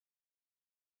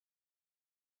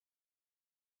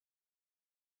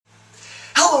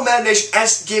Hello Madden Nation,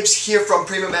 Sgibs here from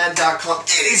PrimaMadden.com.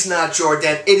 It is not your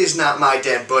den, it is not my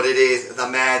den, but it is the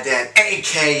Madden,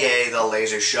 aka the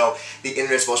Laser Show, the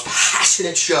internet's most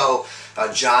passionate show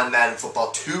about John Madden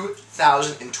Football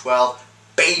 2012.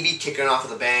 Baby, kicking off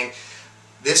with a bang.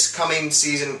 This coming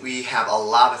season, we have a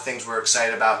lot of things we're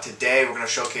excited about. Today, we're going to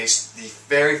showcase the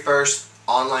very first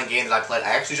online game that I played. I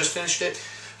actually just finished it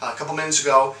a couple minutes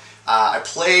ago. I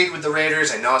played with the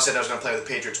Raiders. I know I said I was going to play with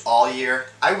the Patriots all year.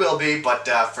 I will be, but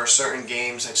for certain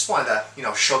games, I just wanted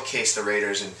to, showcase the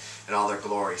Raiders and all their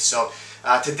glory. So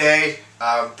today,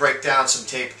 break down some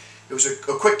tape. It was a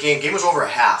quick game. Game was over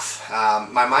at half.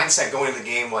 My mindset going into the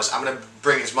game was I'm going to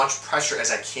bring as much pressure as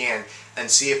I can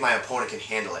and see if my opponent can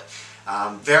handle it.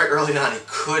 Very early on, he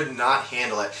could not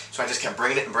handle it, so I just kept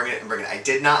bringing it and bringing it and bringing it. I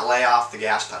did not lay off the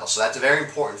gas pedal, so that's very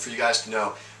important for you guys to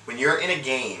know. When you're in a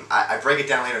game, I break it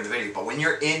down later in the video, but when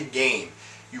you're in game,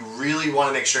 you really want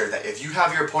to make sure that if you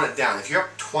have your opponent down, if you're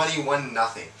up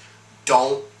 21-0,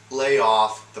 don't lay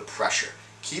off the pressure.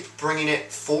 Keep bringing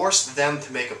it, force them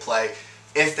to make a play.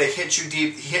 If they hit you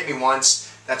deep, he hit me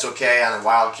once, that's okay. On a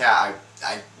Wildcat,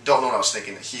 I don't know what I was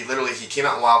thinking. He came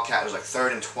out in Wildcat, it was like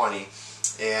 3rd and 20,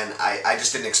 and I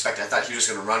just didn't expect it. I thought he was just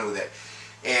going to run with it.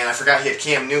 And I forgot he had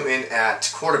Cam Newton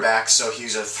at quarterback, so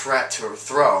he's a threat to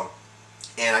throw.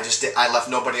 And I left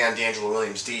nobody on D'Angelo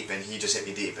Williams deep, and he just hit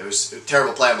me deep. It was a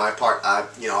terrible play on my part. I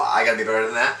got to be better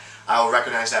than that. I will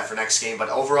recognize that for next game. But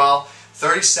overall,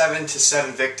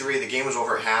 37-7 victory. The game was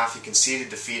over at half. He conceded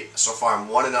defeat. So far, I'm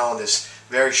 1-0 in this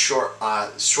very short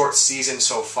season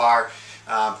so far.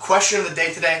 Question of the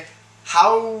day today: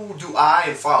 how do I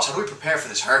and Farles, how do we prepare for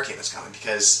this hurricane that's coming?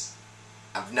 Because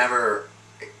I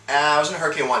was in a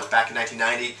hurricane once back in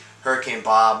 1990. Hurricane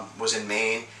Bob was in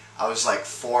Maine. I was like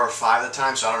 4 or 5 at the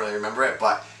time, so I don't really remember it.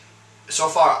 But so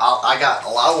far, I got a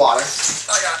lot of water.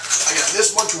 I got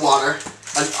this much water.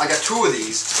 I got 2 of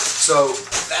these, so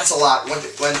that's a lot. Went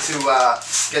to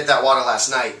get that water last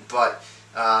night. But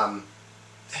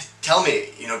tell me,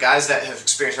 guys that have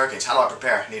experienced hurricanes, how do I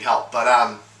prepare? I need help. But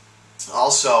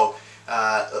also,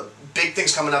 big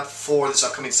things coming up for this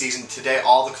upcoming season. Today,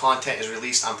 all the content is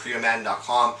released on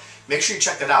PrimaMadden.com. Make sure you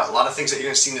check that out. A lot of things that you're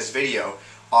going to see in this video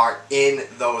are in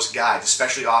those guides,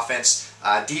 especially offense.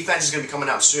 Defense is going to be coming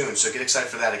out soon, so get excited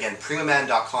for that. Again,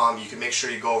 PrimaMadden.com. You can make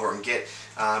sure you go over and get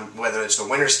whether it's the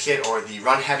winner's kit or the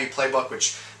run heavy playbook, which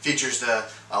features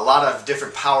a lot of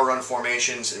different power run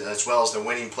formations as well as the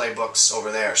winning playbooks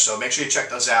over there. So make sure you check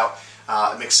those out.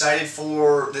 I'm excited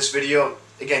for this video.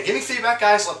 Again, give me feedback,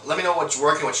 guys. Let me know what's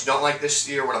working, what you don't like this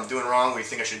year, what I'm doing wrong, what you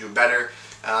think I should do better.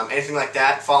 Anything like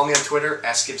that. Follow me on Twitter,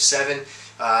 Sgibs7.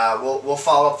 We'll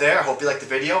follow up there. I hope you liked the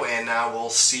video, and we'll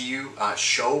see you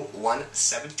show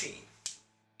 117.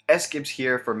 Sgibs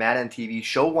here for Madden TV,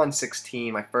 show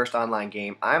 116, my first online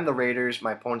game. I'm the Raiders,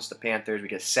 my opponent's the Panthers. We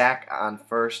get a sack on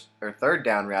third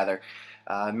down rather.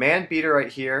 Man beater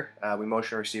right here. We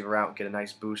motion a receiver out and get a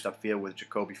nice boost upfield with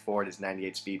Jacoby Ford, his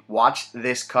 98 speed. Watch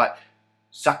this cut.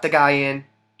 Suck the guy in,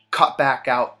 cut back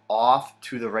out, off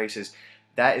to the races.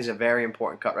 That is a very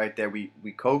important cut right there. We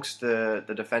coaxed the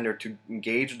defender to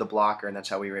engage with the blocker, and that's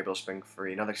how we were able to spring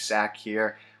free. Another sack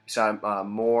here. We saw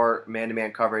more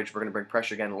man-to-man coverage. We're going to bring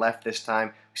pressure again left this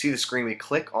time. We see the screen. We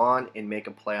click on and make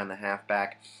a play on the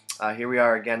halfback. Here we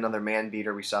are again, another man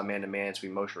beater. We saw man-to-man, so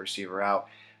we motion receiver out.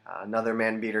 Another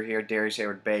man beater here. Darius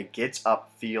Hayward-Bay gets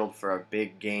upfield for a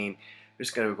big gain. We're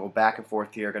just going to go back and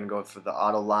forth here. Going to go for the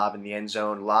auto lob in the end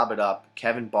zone. Lob it up.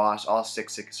 Kevin Boss, all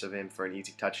 6'6" of him for an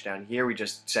easy touchdown. Here we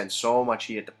just send so much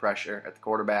heat at the pressure at the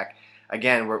quarterback.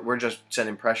 Again, we're just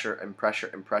sending pressure and pressure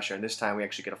and pressure. And this time we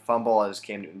actually get a fumble as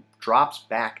Cam Newton drops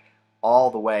back all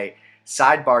the way.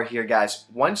 Sidebar here, guys.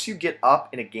 Once you get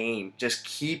up in a game, just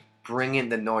keep bringing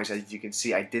the noise. As you can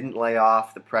see, I didn't lay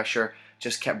off the pressure.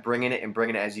 Just kept bringing it and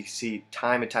bringing it, as you see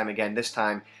time and time again. This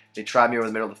time, they tried me over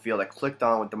the middle of the field. I clicked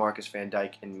on with DeMarcus Van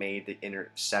Dyke and made the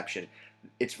interception.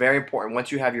 It's very important.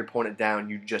 Once you have your opponent down,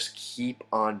 you just keep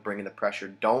on bringing the pressure.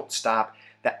 Don't stop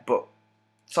that. But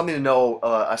something to know,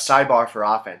 a sidebar for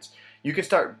offense. You can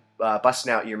start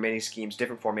busting out your mini schemes,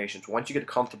 different formations. Once you get a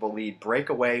comfortable lead, break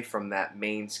away from that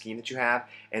main scheme that you have,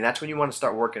 and that's when you want to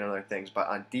start working on other things. But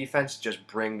on defense, just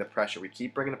bring the pressure. We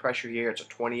keep bringing the pressure here. It's a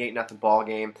 28-0 ball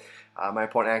game. My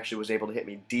opponent actually was able to hit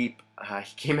me deep.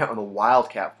 He came out in the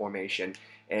Wildcat formation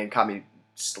and caught me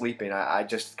sleeping. I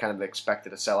just kind of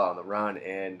expected a sellout on the run,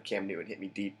 and Cam Newton hit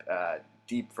me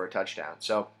deep for a touchdown.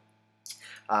 So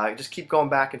just keep going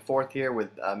back and forth here with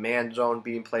man zone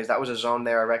beating plays. That was a zone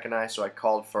there I recognized, so I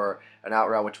called for an out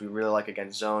route, which we really like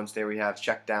against zones. There we have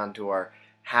check down to our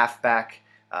halfback.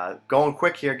 Going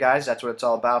quick here, guys. That's what it's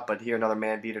all about. But here, another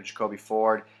man beater, Jacoby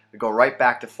Ford. We go right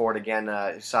back to for it again.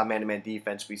 We saw man-to-man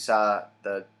defense. We saw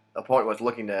the opponent was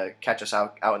looking to catch us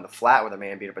out in the flat with a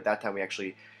man beater, but that time we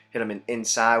actually hit him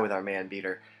inside with our man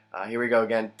beater. Here we go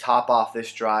again. Top off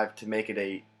this drive to make it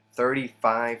a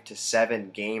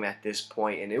 35-7 game at this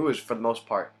point, and it was for the most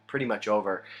part pretty much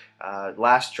over.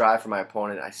 Last drive for my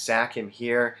opponent, I sack him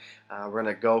here. We're going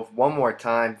to go one more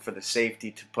time for the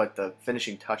safety to put the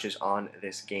finishing touches on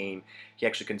this game. He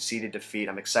actually conceded defeat.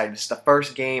 I'm excited. This is the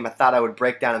first game. I thought I would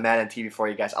break down a Madden TV for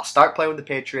you guys. I'll start playing with the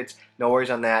Patriots. No worries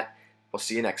on that. We'll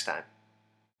see you next time.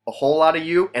 A whole lot of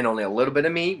you and only a little bit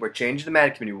of me. We're changing the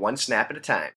Madden community one snap at a time.